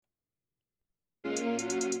This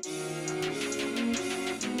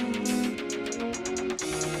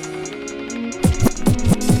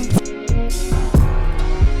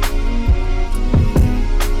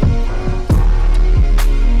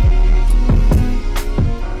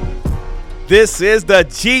is the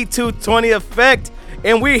G220 Effect,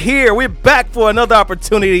 and we're here. We're back for another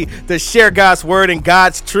opportunity to share God's word and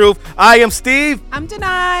God's truth. I am Steve. I'm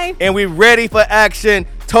Denai. And we're ready for action,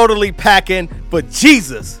 totally packing for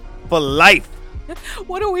Jesus, for life.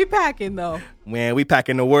 What are we packing, though? Man, we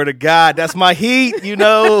packing the word of God. That's my heat, you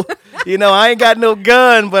know. I ain't got no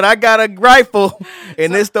gun, but I got a rifle,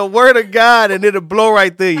 and it's the word of God, and it'll blow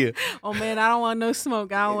right through you. Oh, man, I don't want no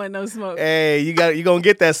smoke. I don't want no smoke. Hey, you going to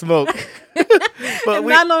get that smoke. But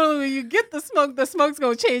not only will you get the smoke's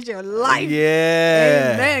going to change your life.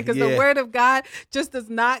 Yeah. Amen. Because the word of God just does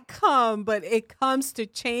not come, but it comes to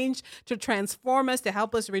change, to transform us, to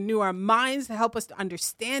help us renew our minds, to help us to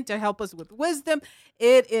understand, to help us with wisdom.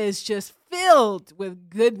 It is just filled with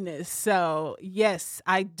goodness. So, yes,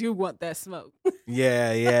 I do want that smoke.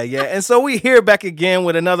 Yeah. And so we here back again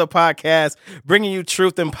with another podcast, bringing you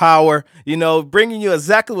truth and power, bringing you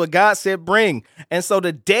exactly what God said bring. And so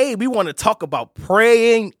today we want to talk about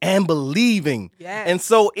praying and believing. Yes. And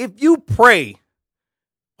so if you pray,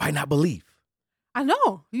 why not believe? I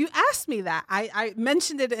know. You asked me that. I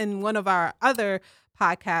mentioned it in one of our other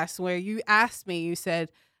podcasts where you asked me, you said,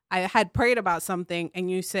 I had prayed about something,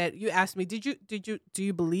 and you asked me, do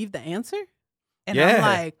you believe the answer? And yeah. I'm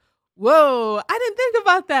like, whoa, I didn't think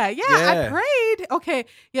about that. Yeah, Yeah. I prayed. Okay.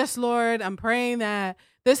 Yes, Lord, I'm praying that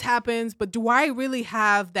this happens, but do I really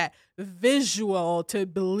have that visual to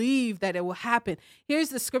believe that it will happen? Here's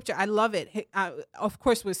the scripture. I love it. Of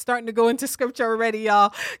course, we're starting to go into scripture already,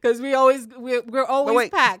 y'all, because we're always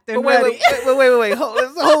packed and ready. Wait.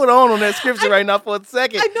 Hold on that scripture right now for a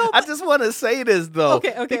second. I know. I just want to say this, though.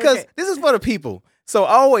 Okay. Because this is for the people. So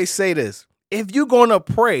I always say this. If you're going to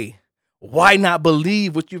pray, why not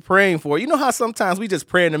believe what you're praying for? You know how sometimes we just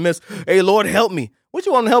pray in the midst, hey, Lord, help me. What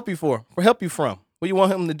you want to help you for? Or help you from? What you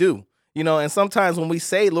want him to do? And sometimes when we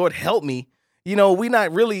say, Lord, help me, we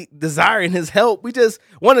not really desiring his help. We just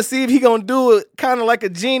want to see if he going to do it kind of like a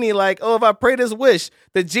genie, like, oh, if I pray this wish,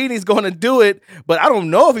 the genie's going to do it, but I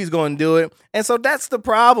don't know if he's going to do it. And so that's the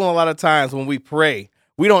problem a lot of times when we pray.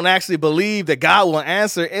 We don't actually believe that God will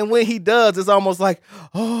answer. And when he does, it's almost like,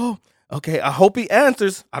 oh, okay, I hope he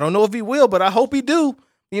answers. I don't know if he will, but I hope he do.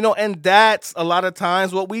 And that's a lot of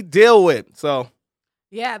times what we deal with. So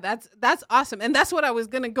yeah, that's awesome. And that's what I was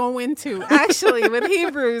going to go into, actually, with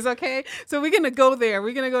Hebrews, okay? So we're going to go there.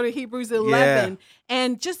 We're going to go to Hebrews 11. Yeah.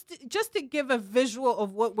 And just to give a visual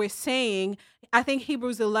of what we're saying, I think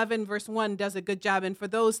Hebrews 11 verse 1 does a good job. And for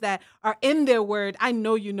those that are in their word, I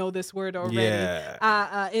know you know this word already.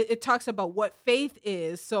 Yeah. It talks about what faith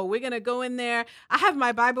is. So we're going to go in there. I have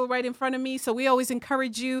my Bible right in front of me. So we always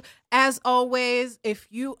encourage you, as always, if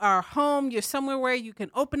you are home, you're somewhere where you can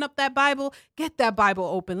open up that Bible, get that Bible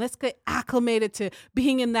open. Let's get acclimated to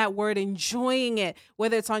being in that word, enjoying it,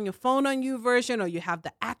 whether it's on your phone on YouVersion or you have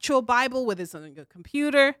the actual Bible, whether it's on your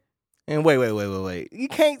computer. And wait. You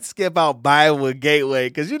can't skip out Bible Gateway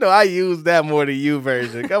because, I use that more than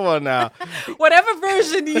YouVersion. Come on now. Whatever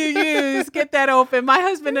version you use, get that open. My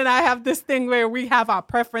husband and I have this thing where we have our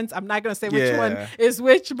preference. I'm not going to say which one is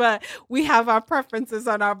which, but we have our preferences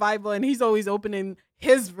on our Bible, and he's always opening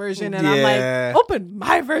his version. And I'm like, open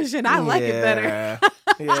my version. I like it better.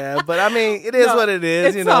 Yeah, but I mean, it is what it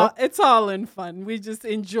is, It's all in fun. We just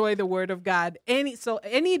enjoy the word of God. Any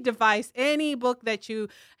device, any book that you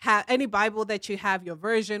have, any Bible that you have, your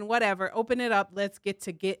version, whatever, open it up. Let's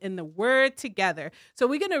get in the word together. So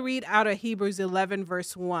we're going to read out of Hebrews 11,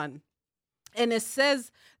 verse 1. And it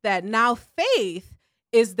says that now faith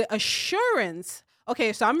is the assurance.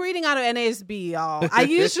 Okay, so I'm reading out of NASB, y'all. I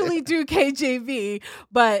usually do KJV,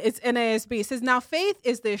 but it's NASB. It says, now faith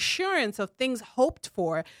is the assurance of things hoped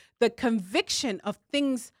for, the conviction of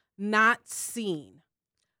things not seen.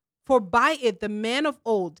 For by it, the man of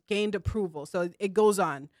old gained approval. So it goes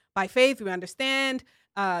on. By faith, we understand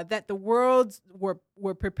that the worlds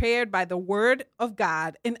were prepared by the word of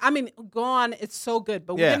God. And I mean, go on. It's so good.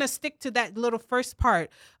 But we're going to stick to that little first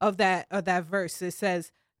part of that verse. It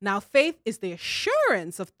says, now faith is the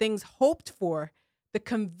assurance of things hoped for, the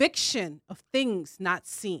conviction of things not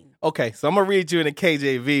seen. Okay, so I'm going to read you in the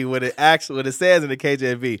KJV what it says in the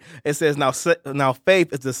KJV. It says, now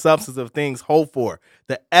faith is the substance of things hoped for,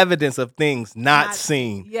 the evidence of things not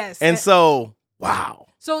seen. Yes. And so, wow.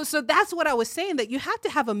 So that's what I was saying, that you have to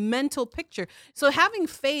have a mental picture. So having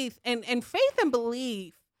faith and faith and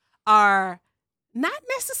belief are not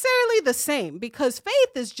necessarily the same, because faith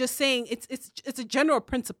is just saying it's a general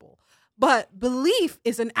principle. but belief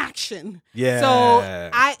is an action. Yeah.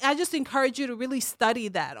 So I just encourage you to really study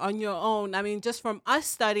that on your own. I mean, just from us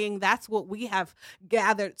studying, that's what we have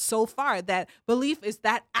gathered so far, that belief is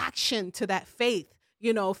that action to that faith.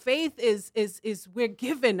 You know, faith is we're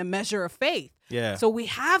given a measure of faith. Yeah. So we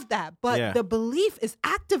have that, but the belief is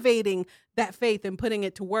activating that faith and putting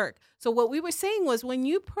it to work. So what we were saying was, when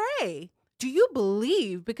you pray, do you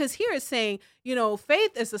believe? Because here it's saying, you know,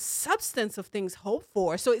 faith is a substance of things hoped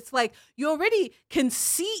for. So it's like you already can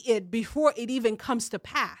see it before it even comes to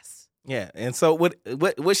pass. Yeah. And so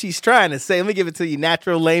what she's trying to say, let me give it to you,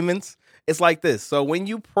 natural layman's. It's like this. So when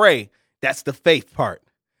you pray, that's the faith part.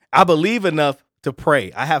 I believe enough to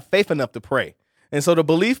pray. I have faith enough to pray. And so the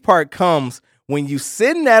belief part comes when you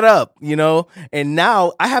send that up, you know, and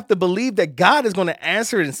now I have to believe that God is going to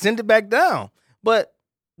answer it and send it back down. But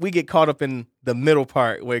we get caught up in the middle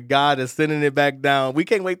part where God is sending it back down. We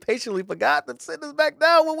can't wait patiently for God to send us back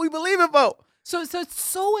down what we believe it for. So it's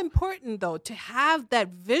so important, though, to have that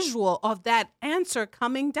visual of that answer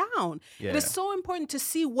coming down. Yeah. It is so important to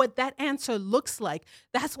see what that answer looks like.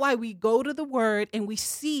 That's why we go to the word and we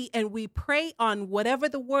see and we pray on whatever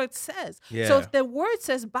the word says. Yeah. So if the word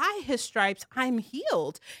says, by his stripes, I'm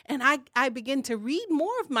healed, and I begin to read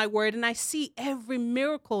more of my word and I see every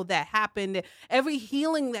miracle that happened, every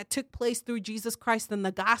healing that took place through Jesus Christ in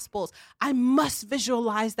the Gospels, I must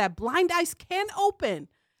visualize that. Blind eyes can open.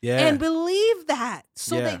 Yeah. And believe that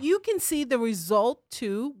so Yeah. that you can see the result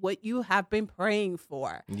to what you have been praying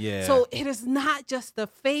for. Yeah. So it is not just the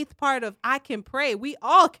faith part of I can pray. We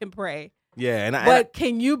all can pray. Yeah. But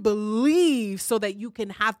can you believe so that you can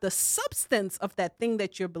have the substance of that thing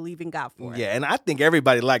that you're believing God for? Yeah. And I think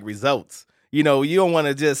everybody like results. You know, you don't want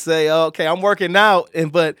to just say, oh, okay, I'm working out.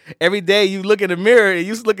 But every day you look in the mirror and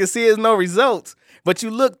you look and see there's no results. But you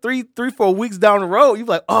look 3-4 weeks down the road, you're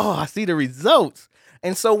like, oh, I see the results.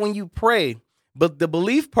 And so when you pray, but the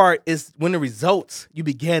belief part is when the results you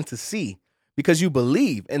begin to see because you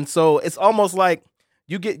believe. And so it's almost like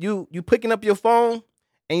you picking up your phone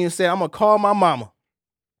and you say, I'm going to call my mama.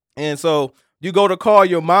 And so you go to call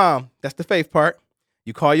your mom. That's the faith part.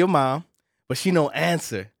 You call your mom, but she don't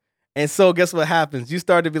answer. And so guess what happens? You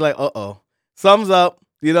start to be like, uh-oh, something's up.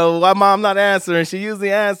 You know, why mom not answering? She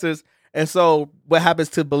usually answers. And so what happens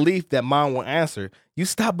to belief that mom will answer? You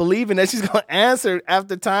stop believing that she's going to answer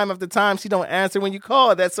after time. She don't answer when you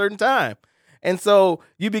call at that certain time. And so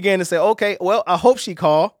you begin to say, okay, well, I hope she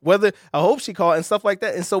called, and stuff like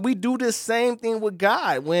that. And so we do this same thing with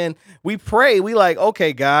God. When we pray, we like,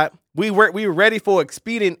 okay, God, we're ready for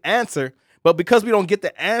expedient answer. But because we don't get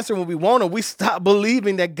the answer when we want it, we stop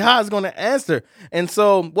believing that God's going to answer. And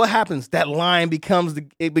so what happens? That line becomes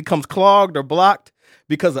clogged or blocked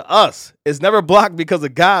because of us. It's never blocked because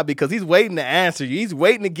of God, because he's waiting to answer you. He's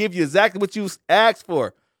waiting to give you exactly what you asked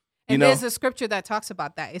for. And there's a scripture that talks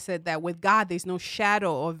about that. It said that with God, there's no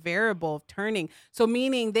shadow or variable of turning. So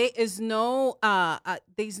meaning there is no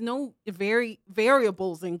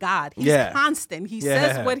variables in God. He's constant. He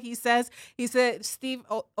says what he says. He said, Steve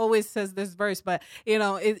always says this verse, but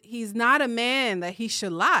he's not a man that he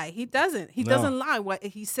should lie. He doesn't. He doesn't lie. What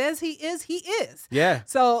he says he is. Yeah.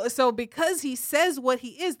 So because he says what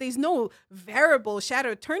he is, there's no variable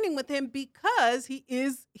shadow turning with him because he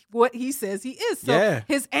is what he says he is. So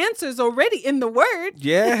his answer is already in the word.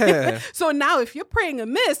 Yeah. So now if you're praying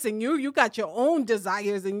amiss and you got your own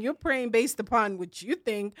desires and you're praying based upon what you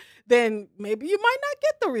think, then maybe you might not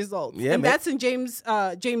get the results. Yeah, and that's in James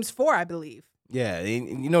 4, I believe. Yeah.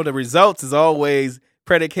 And, the results is always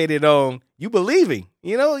predicated on you believing.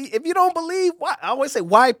 If you don't believe, why? I always say,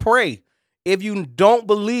 why pray? If you don't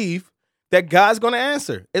believe that God's going to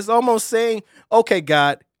answer, it's almost saying, okay,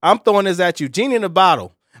 God, I'm throwing this at you. Genie in the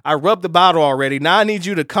bottle. I rubbed the bottle already. Now I need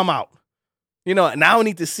you to come out. Now I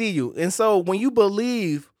need to see you. And so when you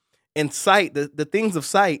believe in sight, the things of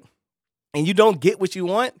sight, and you don't get what you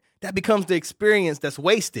want, that becomes the experience that's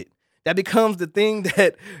wasted. That becomes the thing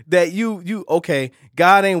that you okay,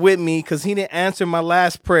 God ain't with me because he didn't answer my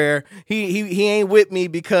last prayer. He ain't with me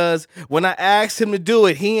because when I asked him to do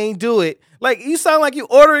it, he ain't do it. Like, you sound like you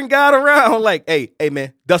ordering God around. Like, hey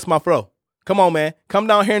man, dust my floor. Come on, man. Come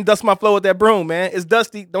down here and dust my floor with that broom, man. It's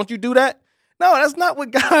dusty. Don't you do that? No, that's not what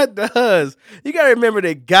God does. You got to remember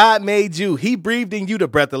that God made you. He breathed in you the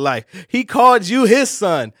breath of life. He called you his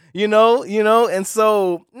son, and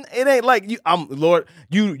so it ain't like Lord,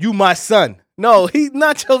 you my son. No, he's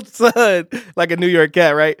not your son, like a New York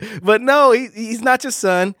cat, right? But no, he's not your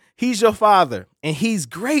son. He's your father, and he's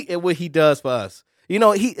great at what he does for us.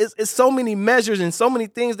 It's so many measures and so many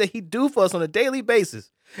things that he do for us on a daily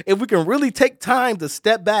basis. If we can really take time to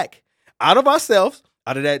step back out of ourselves,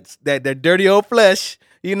 out of that dirty old flesh,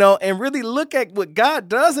 and really look at what God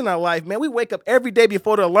does in our life, man. We wake up every day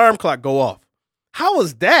before the alarm clock go off. How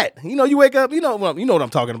is that? You wake up, you know what I'm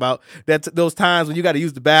talking about. That's those times when you got to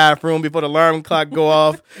use the bathroom before the alarm clock go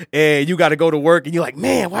off, and you got to go to work, and you're like,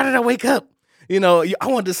 man, why did I wake up? I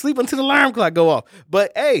wanted to sleep until the alarm clock go off.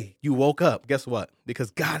 But hey, you woke up. Guess what?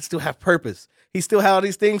 Because God still have purpose. He still have all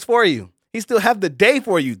these things for you. He still have the day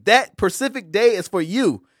for you. That specific day is for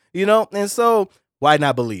you, And so why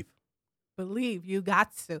not believe? Believe, you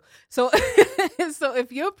got to. So so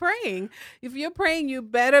if you're praying, you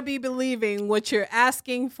better be believing what you're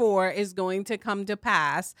asking for is going to come to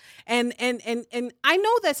pass. And I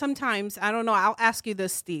know that sometimes, I don't know, I'll ask you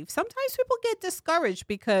this, Steve. Sometimes people get discouraged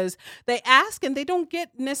because they ask and they don't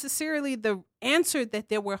get necessarily the answer that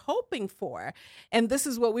they were hoping for. And this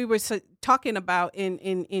is what we were talking about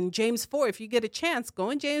in James 4. If you get a chance,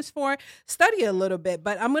 go in James 4, study a little bit.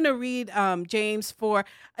 But I'm going to read James 4.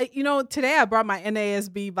 Today I brought my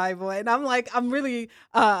NASB Bible, and I'm really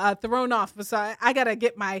thrown off. So I got to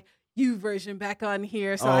get my U version back on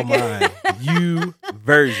here. So U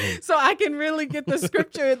version. So I can really get the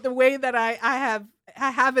scripture the way that I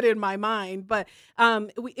have it in my mind. But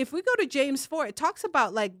if we go to James 4, it talks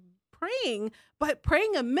about praying, but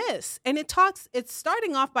praying amiss. And it's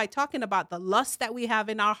starting off by talking about the lust that we have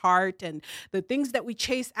in our heart and the things that we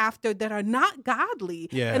chase after that are not godly.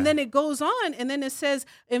 Yeah. And then it goes on, and then it says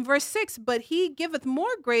in verse 6, but he giveth more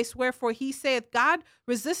grace, wherefore he saith, God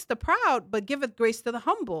resists the proud, but giveth grace to the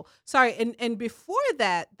humble. Sorry, and before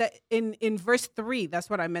that in verse 3, that's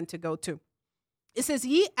what I meant to go to. It says,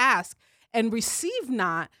 ye ask and receive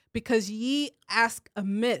not, because ye ask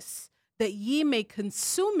amiss, that ye may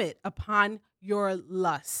consume it upon your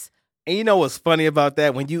lusts. And you know what's funny about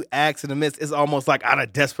that? When you ask in the midst, it's almost like out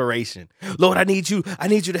of desperation. Lord, I need you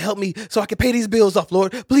to help me so I can pay these bills off,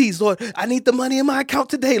 Lord. Please, Lord, I need the money in my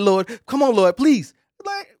account today, Lord. Come on, Lord, please.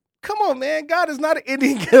 Come on, man. God is not an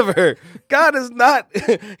Indian giver. God is not,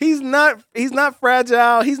 he's not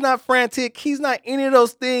fragile. He's not frantic. He's not any of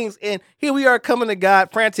those things. And here we are coming to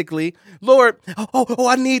God frantically. Lord,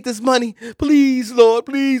 I need this money. Please, Lord,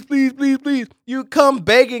 please, please, please, please. You come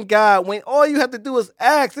begging God when all you have to do is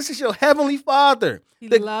ask. This is your heavenly Father. He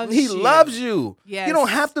loves you. Yes. You don't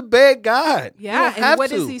have to beg God. Yeah. And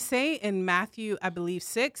what does he say in Matthew, I believe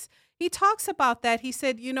 6? He talks about that. He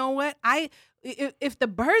said, you know what? If the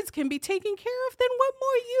birds can be taken care of, then what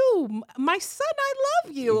more you? My son, I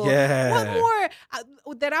love you. Yeah. What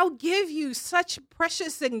more that I'll give you such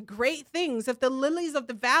precious and great things. If the lilies of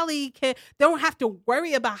the valley don't have to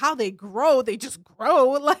worry about how they grow, they just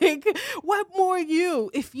grow. What more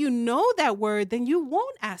you? If you know that word, then you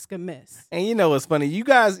won't ask amiss. And you know what's funny? You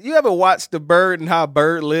guys, you ever watch the bird and how a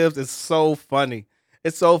bird lives? It's so funny.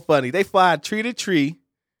 It's so funny. They fly tree to tree,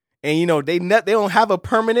 and they don't have a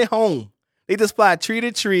permanent home. They just fly tree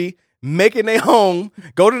to tree, making their home,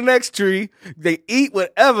 go to the next tree. They eat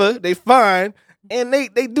whatever they find, and they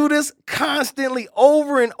do this constantly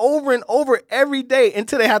over and over and over every day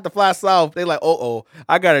until they have to fly south. They're like,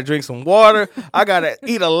 I got to drink some water. I got to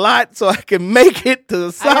eat a lot so I can make it to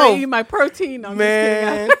the south. I got to eat my protein.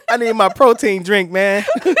 Man, I need my protein drink, man.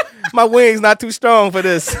 My wings not too strong for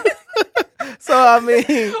this.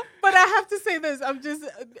 But I have to say this, I'm just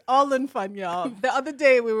all in fun, y'all. The other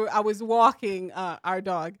day I was walking our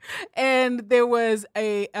dog, and there was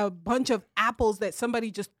a bunch of apples that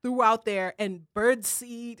somebody just threw out there, and bird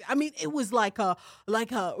seed. I mean, it was like a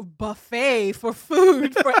buffet for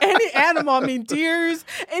food for any animal. I mean, deers,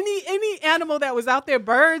 any animal that was out there,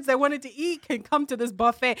 birds that wanted to eat can come to this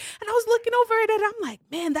buffet. And I was looking over it, and I'm like,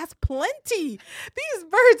 man, that's plenty. These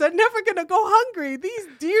birds are never gonna go hungry. These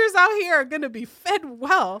deers out here are gonna be fed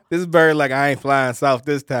well. This bird I ain't flying south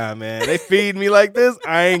this time, man. They feed me like this,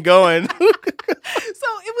 I ain't going. So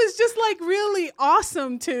it was just really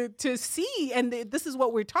awesome to see. And this is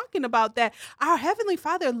what we're talking about, that our Heavenly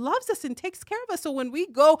Father loves us and takes care of us. So when we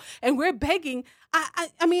go and we're begging,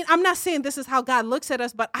 I mean, I'm not saying this is how God looks at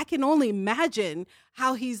us, but I can only imagine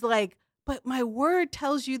how he's like, but my word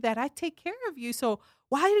tells you that I take care of you. So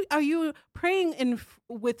why are you praying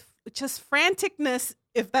with just franticness,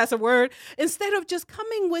 if that's a word, instead of just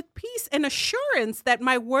coming with peace and assurance that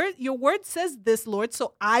your word says this, Lord,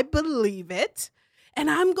 so I believe it. And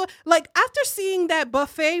I'm after seeing that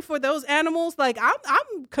buffet for those animals,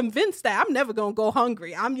 I'm convinced that I'm never going to go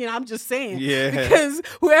hungry. I'm just saying. Yeah. Because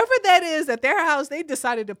whoever that is at their house, they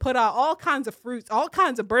decided to put out all kinds of fruits, all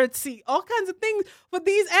kinds of bird seed, all kinds of things for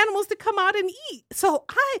these animals to come out and eat. So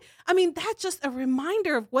I mean, that's just a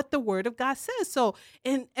reminder of what the word of God says. So,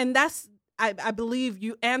 and that's, I believe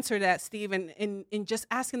you answer that, Steve, in just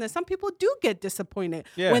asking that some people do get disappointed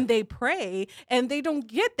Yeah. when they pray and they don't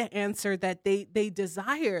get the answer that they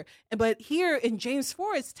desire. But here in James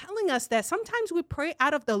 4, it's telling us that sometimes we pray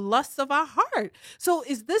out of the lusts of our heart. So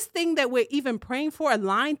is this thing that we're even praying for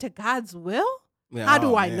aligned to God's will? Yeah, How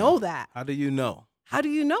do I man. know that? How do you know? How do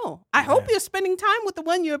you know? I hope you're spending time with the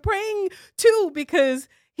one you're praying to, because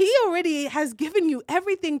he already has given you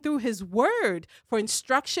everything through his word for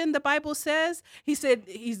instruction. The Bible says he said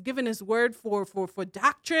he's given his word for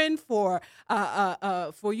doctrine, for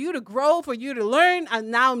you to grow, for you to learn. And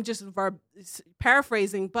now I'm just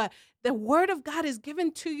paraphrasing, but the word of God is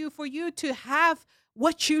given to you for you to have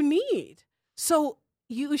what you need. So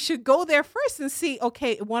you should go there first and see,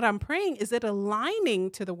 okay, what I'm praying, is it aligning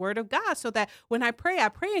to the word of God? So that when I pray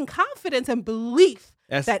in confidence and belief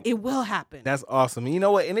that it will happen. That's awesome. You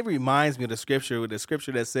know what? And it reminds me of the scripture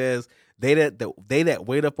that says, they that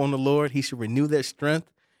wait up on the Lord, he should renew their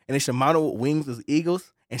strength, and they shall mount up with wings as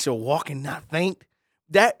eagles, and shall walk and not faint.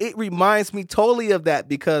 That it reminds me totally of that,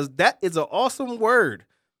 because that is an awesome word.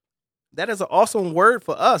 That is an awesome word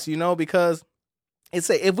for us, because it's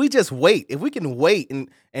if we just wait, if we can wait and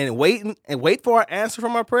wait for our answer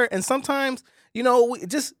from our prayer. And sometimes,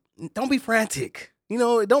 just don't be frantic.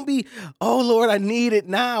 Don't be, oh Lord, I need it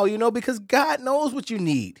now, because God knows what you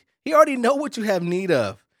need. He already know what you have need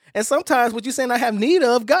of. And sometimes what you're saying I have need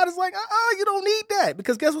of, God is like, you don't need that,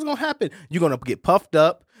 because guess what's going to happen? You're going to get puffed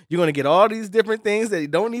up. You're going to get all these different things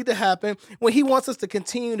that don't need to happen, when he wants us to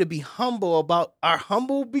continue to be humble about our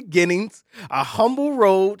humble beginnings, our humble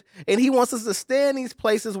road. And he wants us to stay in these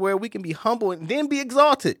places where we can be humble and then be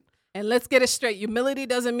exalted. And let's get it straight. Humility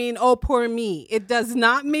doesn't mean, oh, poor me. It does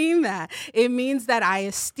not mean that. It means that I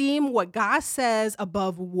esteem what God says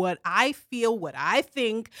above what I feel, what I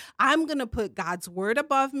think. I'm going to put God's word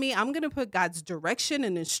above me. I'm going to put God's direction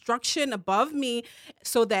and instruction above me,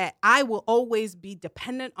 so that I will always be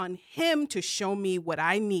dependent on him to show me what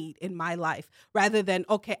I need in my life, rather than,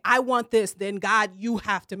 okay, I want this, then God, you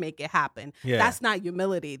have to make it happen. Yeah. That's not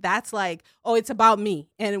humility. That's like, oh, it's about me.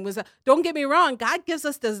 And it was, don't get me wrong, God gives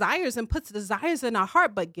us desires and puts desires in our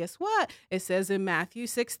heart. But guess what? It says in Matthew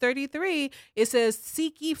 6:33, it says,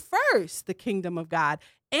 seek ye first the kingdom of God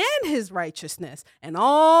and his righteousness, and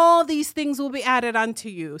all these things will be added unto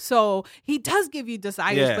you. So he does give you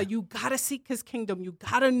desires, but you got to seek his kingdom. You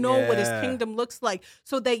got to know what his kingdom looks like,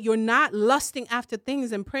 so that you're not lusting after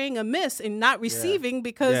things and praying amiss and not receiving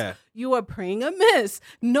because you are praying amiss.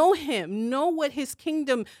 Know him. Know what his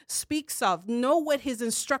kingdom speaks of. Know what his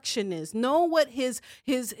instruction is. Know what his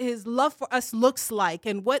love for us looks like,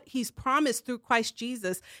 and what he's promised through Christ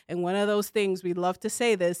Jesus. And one of those things, we love to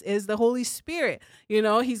say this, is the Holy Spirit.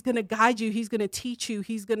 He's going to guide you. He's going to teach you.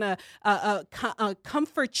 He's going to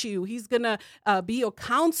comfort you. He's going to be your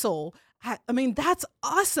counsel. I mean, that's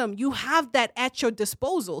awesome. You have that at your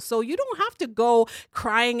disposal. So you don't have to go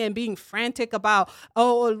crying and being frantic about,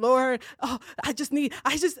 oh, Lord,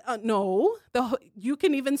 no. You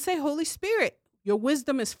can even say, Holy Spirit, your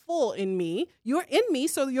wisdom is full in me. You're in me,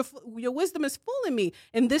 so your wisdom is full in me.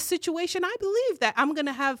 In this situation, I believe that I'm going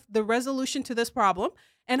to have the resolution to this problem,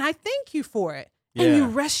 and I thank you for it. And you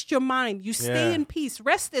rest your mind. You stay in peace.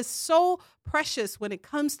 Rest is so precious when it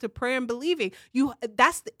comes to prayer and believing.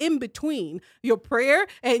 That's the in between your prayer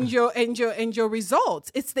and your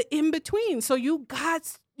results. It's the in between. So you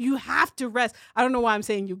have to rest. I don't know why I'm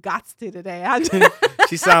saying you got to today.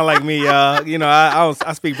 She sound like me, y'all.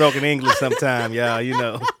 I speak broken English sometime,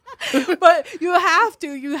 y'all. But you have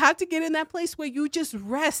to get in that place where you just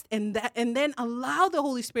rest, and then allow the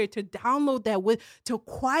Holy Spirit to download that to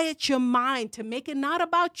quiet your mind, to make it not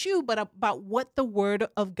about you, but about what the word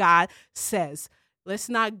of God says. Let's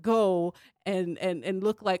not go and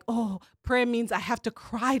look like, oh, prayer means I have to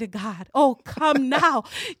cry to God. Oh, come now.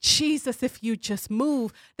 Jesus, if you just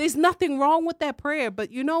move. There's nothing wrong with that prayer.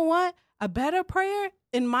 But you know what? A better prayer,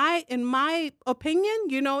 in my opinion,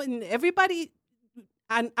 and everybody,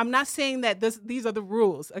 I'm not saying that these are the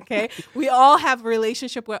rules, okay? We all have a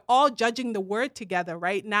relationship. We're all judging the word together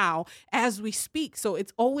right now as we speak. So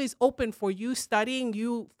it's always open for you studying,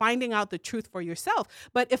 you finding out the truth for yourself.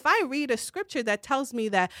 But if I read a scripture that tells me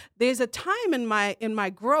that there's a time in my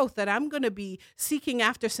growth that I'm going to be seeking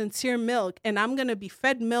after sincere milk, and I'm going to be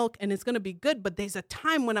fed milk and it's going to be good, but there's a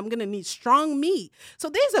time when I'm going to need strong meat. So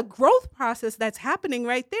there's a growth process that's happening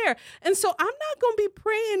right there. And so I'm not going to be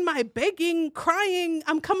praying my begging, crying,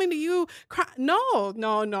 coming to you. No.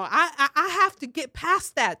 I have to get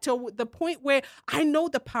past that to the point where I know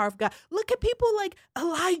the power of God. Look at people like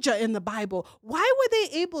Elijah in the Bible. Why were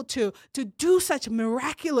they able to do such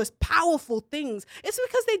miraculous, powerful things? It's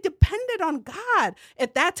because they depended on God.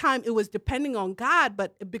 At that time, it was depending on God,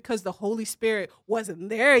 but because the Holy Spirit wasn't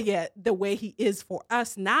there yet the way he is for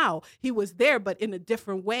us now. He was there, but in a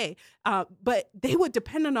different way. But they were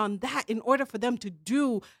dependent on that in order for them to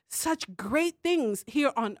do such great things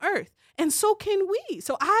here on earth. And so can we.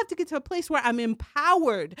 So I have to get to a place where I'm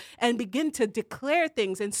empowered and begin to declare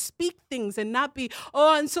things and speak things and not be,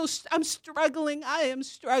 I'm struggling. I am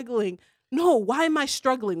struggling. No, why am I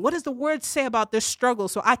struggling? What does the word say about this struggle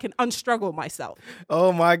so I can unstruggle myself?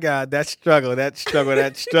 Oh my God, that struggle.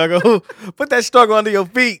 Put that struggle under your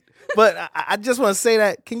feet. But I just want to say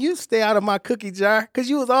that, can you stay out of my cookie jar? Because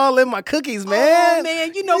you was all in my cookies, man. Oh,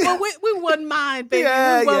 man, but we one mind, baby.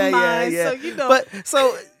 We one mind. Yeah.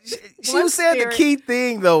 So, she said the key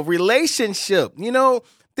thing, though, relationship.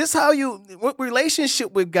 This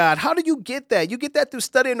relationship with God. How do you get that? You get that through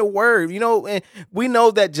studying the word, and we know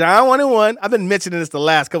that John 1:1, I've been mentioning this the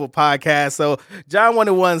last couple of podcasts. So John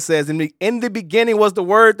 1:1 says, in the beginning was the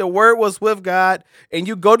word was with God. And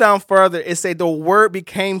you go down further, it say the word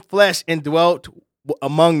became flesh and dwelt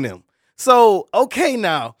among them. So, okay,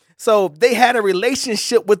 now. So they had a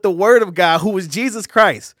relationship with the word of God, who was Jesus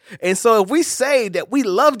Christ. And so if we say that we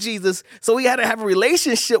love Jesus, so we had to have a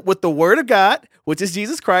relationship with the word of God, which is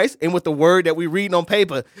Jesus Christ, and with the word that we read on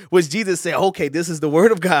paper, which Jesus said, okay, this is the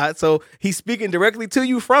word of God. So he's speaking directly to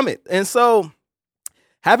you from it. And so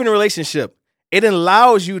having a relationship, it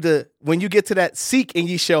allows you to, when you get to that, seek and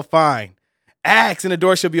ye shall find, ask and the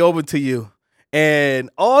door shall be open to you.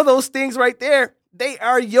 And all those things right there, they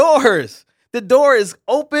are yours. The door is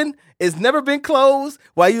open. It's never been closed.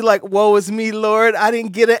 Why you like, woe is me, Lord, I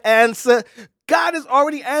didn't get an answer. God has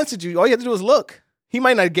already answered you. All you have to do is look. He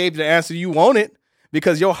might not have gave you the answer you wanted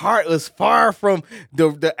because your heart was far from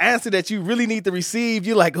the answer that you really need to receive.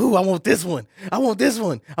 You're like, ooh, I want this one. I want this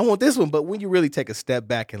one. I want this one. But when you really take a step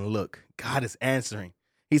back and look, God is answering.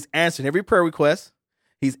 He's answering every prayer request.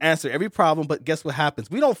 He's answering every problem. But guess what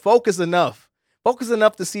happens? We don't focus enough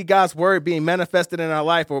to see God's word being manifested in our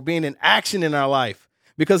life or being in action in our life,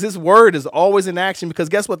 because his word is always in action. Because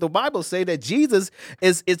guess what? The Bible say that Jesus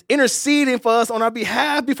is interceding for us on our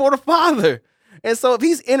behalf before the Father. And so if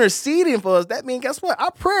he's interceding for us, that means, guess what? Our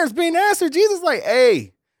prayer is being answered. Jesus like,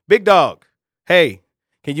 hey, big dog. Hey,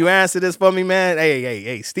 can you answer this for me, man?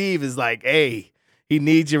 Hey. Steve is like, hey, he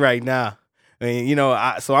needs you right now. And,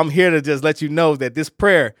 so I'm here to just let you know that this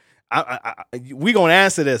prayer, we going to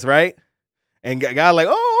answer this, right? And God like,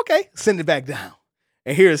 oh, okay, send it back down.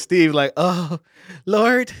 And here's Steve like, oh,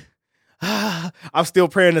 Lord, I'm still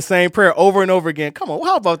praying the same prayer over and over again. Come on,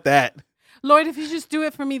 how about that? Lord, if you just do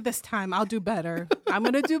it for me this time, I'll do better. I'm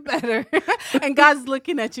going to do better. And God's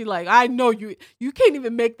looking at you like, I know you can't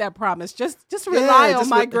even make that promise. Just rely on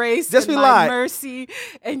my grace and my mercy,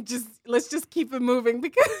 and let's just keep it moving,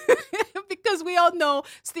 because we all know,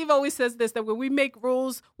 Steve always says this, that when we make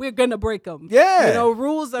rules, we're going to break them. Yeah.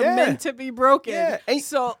 Rules are meant to be broken. Yeah.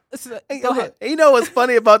 So go ahead. And you know what's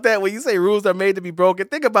funny about that? When you say rules are made to be broken,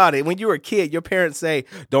 think about it. When you were a kid, your parents say,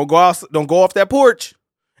 don't go off that porch.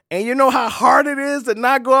 And you know how hard it is to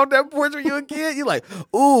not go off that porch when you're a kid? You're like,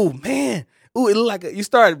 ooh, man. Ooh, it look like you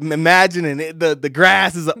start imagining it, the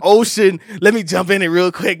grass is an ocean. Let me jump in it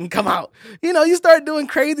real quick and come out. You start doing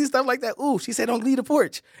crazy stuff like that. Ooh, she said, don't leave the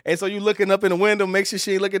porch. And so you're looking up in the window, make sure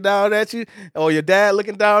she ain't looking down at you, or your dad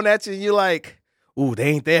looking down at you. And you're like, ooh, they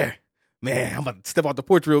ain't there. Man, I'm about to step off the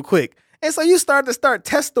porch real quick. And so you start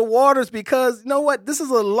test the waters, because you know what? This is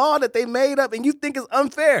a law that they made up and you think is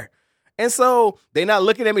unfair. And so they're not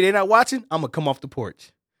looking at me. They're not watching. I'm going to come off the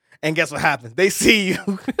porch. And guess what happens? They see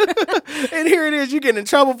you. And here it is. You get in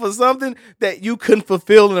trouble for something that you couldn't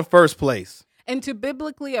fulfill in the first place. And to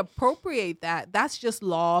biblically appropriate that's just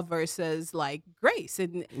law versus like grace.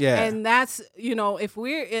 And that's, if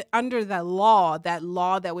we're under that law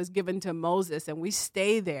that was given to Moses, and we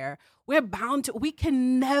stay there, we're bound to, we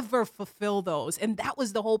can never fulfill those. And that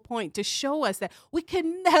was the whole point, to show us that we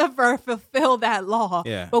can never fulfill that law.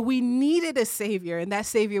 Yeah. But we needed a savior, and that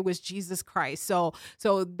savior was Jesus Christ. So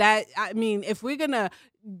that, if we're going to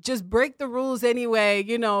just break the rules anyway,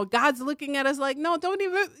 God's looking at us like, no,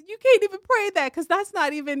 you can't even pray that, because that's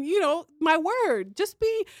not even, my word. Just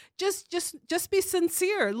be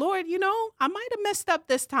sincere. Lord, I might have messed up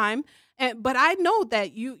this time. but I know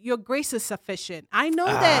that your grace is sufficient. I know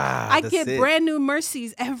that I get brand new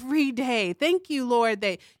mercies every day. Thank you, Lord,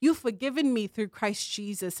 that you've forgiven me through Christ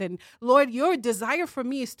Jesus. And Lord, your desire for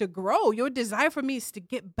me is to grow. Your desire for me is to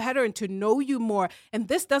get better and to know you more. And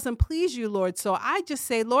this doesn't please you, Lord. So I just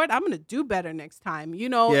say, Lord, I'm going to do better next time,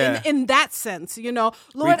 in that sense, Lord,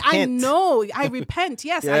 repent. I know I repent.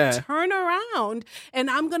 Yes, I turn around and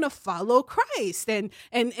I'm going to follow Christ. And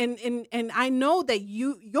I know that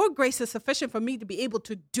your grace is sufficient for me to be able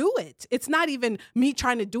to do it. It's not even me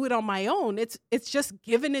trying to do it on my own. It's just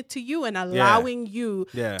giving it to you and allowing you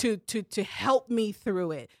to help me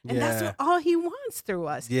through it. And that's what all he wants through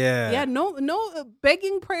us. No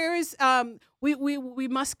begging prayers. We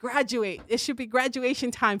must graduate. It should be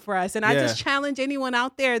graduation time for us. And I just challenge anyone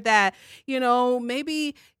out there that,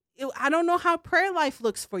 maybe I don't know how prayer life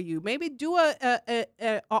looks for you. Maybe do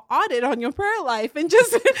a audit on your prayer life and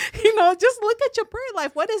just, just look at your prayer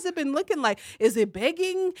life. What has it been looking like? Is it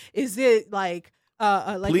begging? Is it like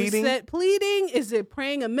pleading? We said, pleading? Is it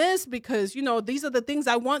praying amiss because, these are the things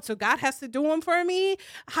I want, so God has to do them for me?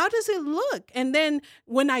 How does it look? And then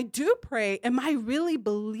when I do pray, am I really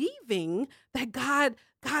believing that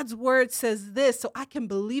God's word says this, so I can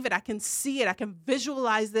believe it, I can see it, I can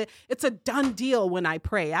visualize it? It's a done deal when I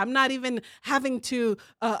pray. I'm not even having to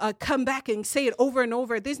come back and say it over and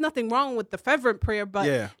over. There's nothing wrong with the fervent prayer,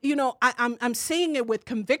 but I'm saying it with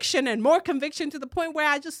conviction and more conviction to the point where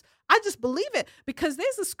I just believe it, because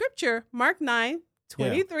there's a scripture, Mark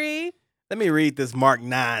 9:23. Yeah. Let me read this Mark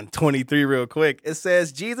 9:23 real quick. It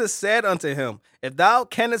says, Jesus said unto him, if thou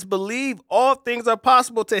canst believe, all things are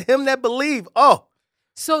possible to him that believe.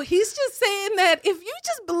 So he's just saying that if you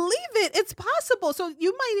just believe it, it's possible. So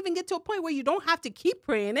you might even get to a point where you don't have to keep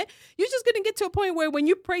praying it. You're just going to get to a point where when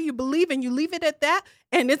you pray, you believe and you leave it at that,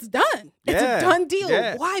 and it's done. It's a done deal.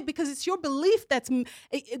 Yeah. Why? Because it's your belief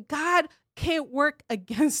God can't work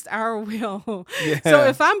against our will. Yeah. So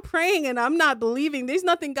if I'm praying and I'm not believing, there's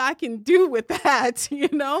nothing God can do with that,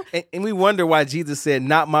 And we wonder why Jesus said,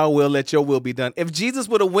 not my will, let your will be done. If Jesus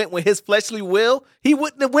would have went with his fleshly will, he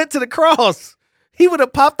wouldn't have went to the cross. He would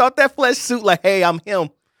have popped out that flesh suit like, hey, I'm him,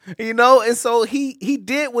 and so he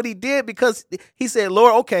did what he did because he said,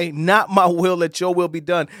 Lord, okay, not my will, let your will be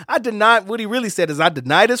done. What he really said is I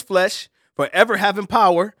denied his flesh forever having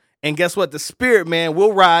power. And guess what? The spirit man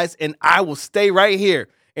will rise and I will stay right here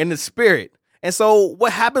in the spirit. And so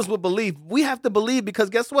what happens with belief? We have to believe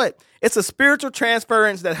because guess what? It's a spiritual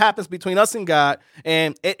transference that happens between us and God.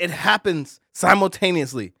 And it happens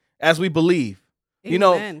simultaneously as we believe.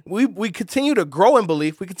 Amen. We continue to grow in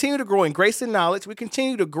belief. We continue to grow in grace and knowledge. We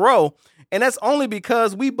continue to grow. And that's only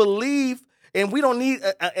because we believe and we don't need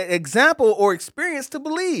an example or experience to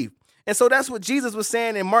believe. And so that's what Jesus was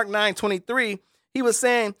saying in Mark 9:23. He was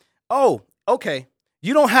saying, oh, okay,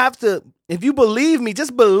 you don't have to, if you believe me,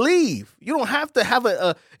 just believe. You don't have to have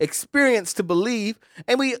a experience to believe.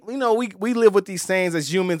 And we live with these sayings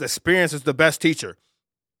as humans, experience is the best teacher.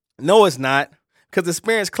 No, it's not. Because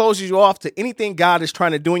experience closes you off to anything God is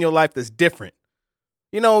trying to do in your life that's different.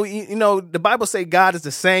 The Bible says God is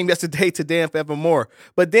the same yesterday, today, and forevermore.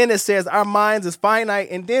 But then it says our minds is finite.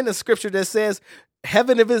 And then the scripture that says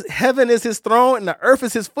heaven is his throne and the earth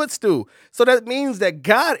is his footstool. So that means that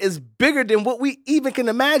God is bigger than what we even can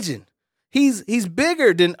imagine. He's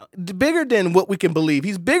bigger than what we can believe.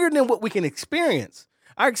 He's bigger than what we can experience.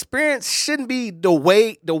 Our experience shouldn't be the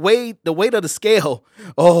weight of the scale.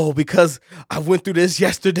 Oh, because I went through this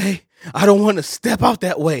yesterday. I don't want to step out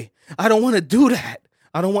that way. I don't want to do that.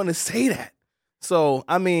 I don't want to say that. So,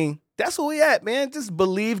 that's where we at, man. Just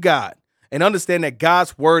believe God and understand that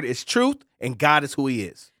God's word is truth and God is who he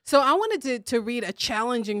is. So I wanted to read a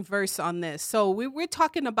challenging verse on this. So we're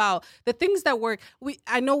talking about the things that work.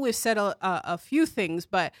 I know we've said a few things,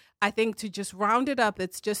 but I think to just round it up,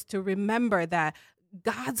 it's just to remember that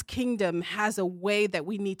God's kingdom has a way that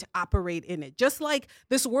we need to operate in it. Just like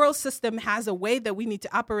this world system has a way that we need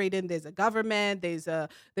to operate in. There's a government, there's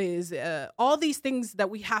all these things that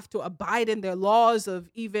we have to abide in. Their laws of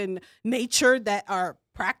even nature that are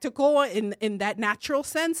practical in that natural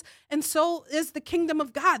sense. And so is the kingdom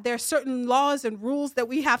of God. There are certain laws and rules that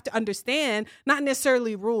we have to understand, not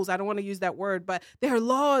necessarily rules. I don't want to use that word, but there are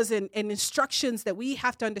laws and instructions that we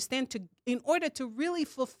have to understand in order to really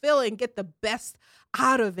fulfill and get the best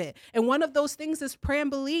out of it. And one of those things is pray and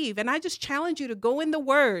believe. And I just challenge you to go in the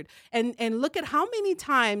word and look at how many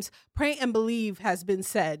times pray and believe has been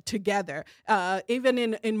said together. Even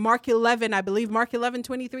in Mark 11, I believe Mark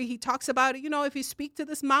 11:23, he talks about, if you speak to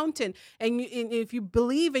this mountain and if you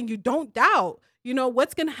believe and you don't doubt,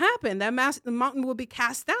 what's going to happen? The mountain will be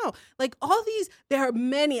cast down. Like all these, there are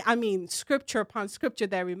many, scripture upon scripture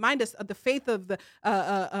that remind us of the faith of the,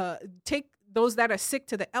 take those that are sick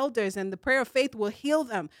to the elders, and the prayer of faith will heal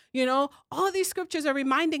them. All these scriptures are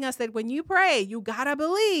reminding us that when you pray, you gotta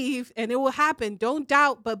believe and it will happen. Don't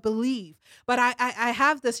doubt, but believe. But I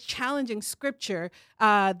have this challenging scripture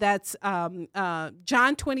that's John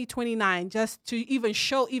 20:29, just to even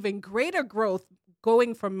show even greater growth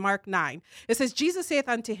going from Mark 9. It says, Jesus saith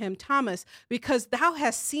unto him, Thomas, because thou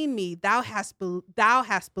hast seen me, thou hast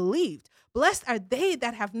believed. Blessed are they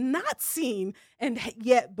that have not seen and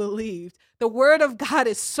yet believed. The word of God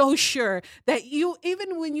is so sure that you,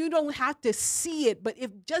 even when you don't have to see it, but if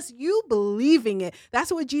just you believing it,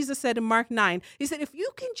 that's what Jesus said in Mark 9. He said, if you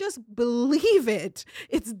can just believe it,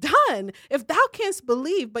 it's done. If thou canst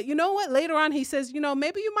believe, but you know what? Later on, he says,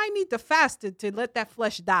 maybe you might need to fast to let that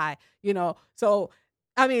flesh die, So,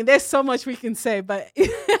 there's so much we can say, but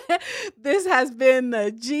this has been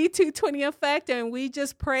the G220 Effect, and we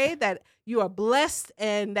just pray that you are blessed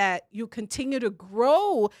and that you continue to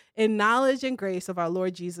grow in knowledge and grace of our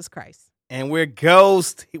Lord Jesus Christ. And we're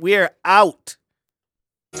Ghost. We are out.